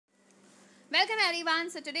Welcome everyone.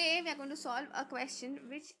 So today we are going to solve a question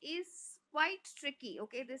which is quite tricky.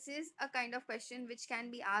 Okay, this is a kind of question which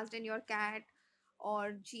can be asked in your CAT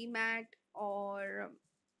or GMAT or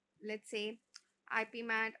let's say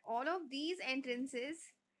IPMAT. All of these entrances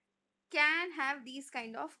can have these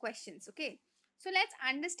kind of questions. Okay, so let's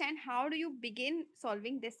understand how do you begin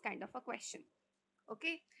solving this kind of a question.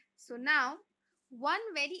 Okay, so now one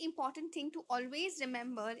very important thing to always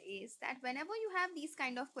remember is that whenever you have these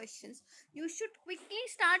kind of questions, you should quickly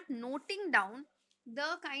start noting down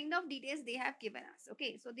the kind of details they have given us.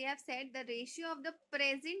 Okay, so they have said the ratio of the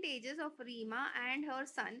present ages of Rima and her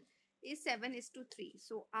son is 7 is to 3.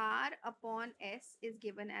 So R upon S is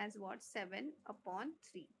given as what? 7 upon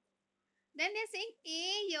 3. Then they're saying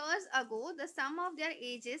A years ago the sum of their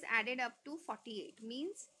ages added up to 48,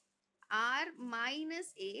 means R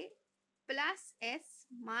minus A plus S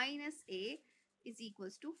minus A is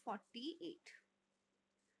equals to 48.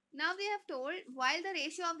 Now they have told while the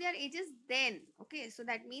ratio of their ages then, okay, so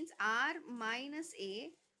that means R minus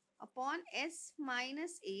A upon S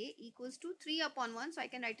minus A equals to 3 upon 1, so I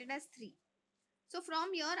can write it as 3. So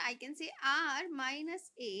from here I can say R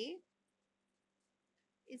minus A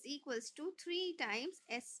is equals to 3 times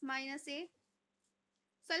S minus A.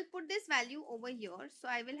 So I'll put this value over here. So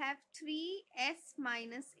I will have 3S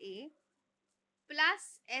minus A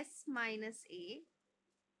plus S minus A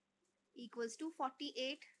equals to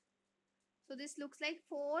 48. So this looks like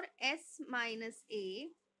 4S minus A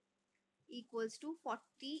equals to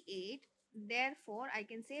 48. Therefore, I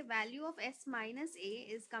can say value of S minus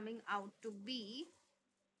A is coming out to be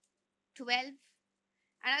 12. And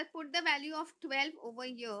I'll put the value of 12 over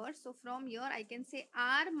here. So from here, I can say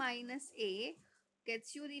R minus A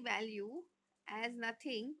gets you the value as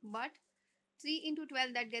nothing but 3 into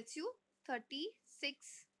 12, that gets you 36.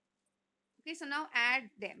 Okay, so now add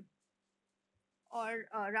them, or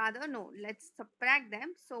rather no, let's subtract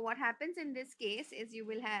them. So what happens in this case is you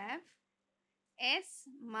will have S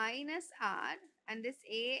minus R, and this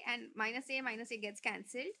A minus A gets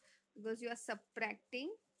cancelled because you are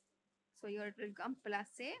subtracting. So here it will come plus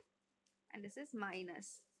A and this is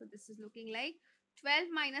minus. So this is looking like 12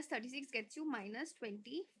 minus 36 gets you minus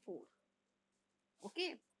 24.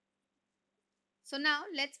 Okay, so now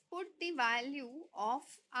let's put the value of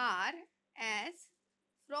R as,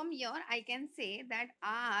 from here I can say that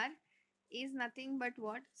R is nothing but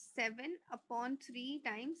what? 7 upon 3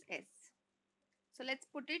 times S. So let's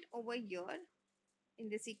put it over here in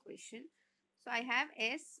this equation. So I have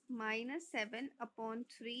S minus 7 upon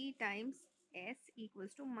 3 times S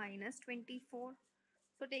equals to minus 24.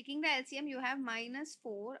 So taking the LCM, you have minus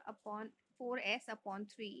 4 upon 4S upon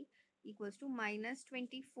 3 equals to minus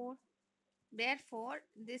 24. Therefore,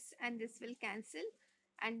 this and this will cancel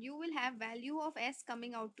and you will have value of S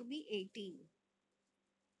coming out to be 18.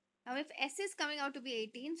 Now if S is coming out to be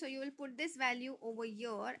 18, so you will put this value over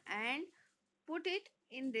here and put it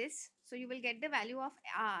in this. So you will get the value of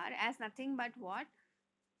R as nothing but what?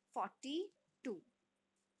 42.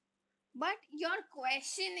 But your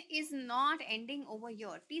question is not ending over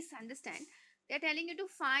here. Please understand. They are telling you to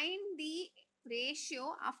find the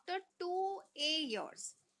ratio after 2A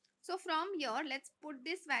years. So from here, let's put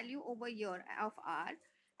this value over here of R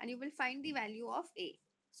and you will find the value of A.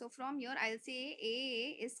 So from here, I'll say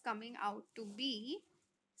A is coming out to be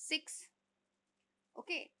 6.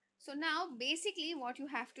 Okay. So now basically what you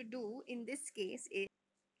have to do in this case is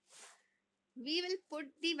we will put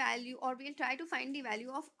the value, or we'll try to find the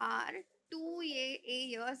value of R 2A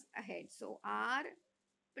years ahead. So R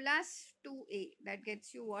plus 2A, that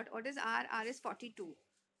gets you what? What is R? R is 42.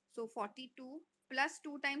 So 42 plus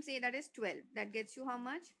 2 times A, that is 12. That gets you how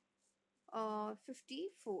much?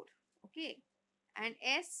 54. Okay. And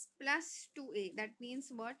S plus 2A, that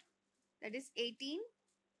means what? That is 18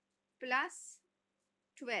 plus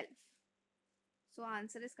 12. So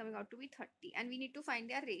answer is coming out to be 30. And we need to find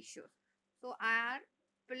their ratio. So R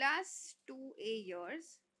plus 2A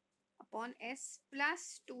years upon S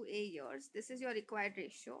plus 2A years. This is your required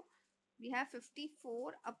ratio. We have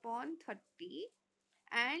 54 upon 30.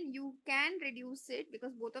 And you can reduce it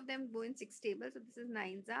because both of them go in 6 tables. So this is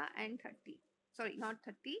 9za and 30. Sorry, not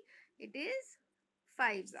 30. It is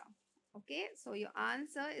 5za. Okay. So your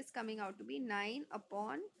answer is coming out to be 9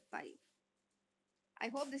 upon 5. I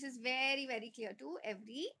hope this is very, very clear to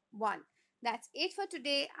everyone. That's it for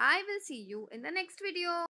today. I will see you in the next video.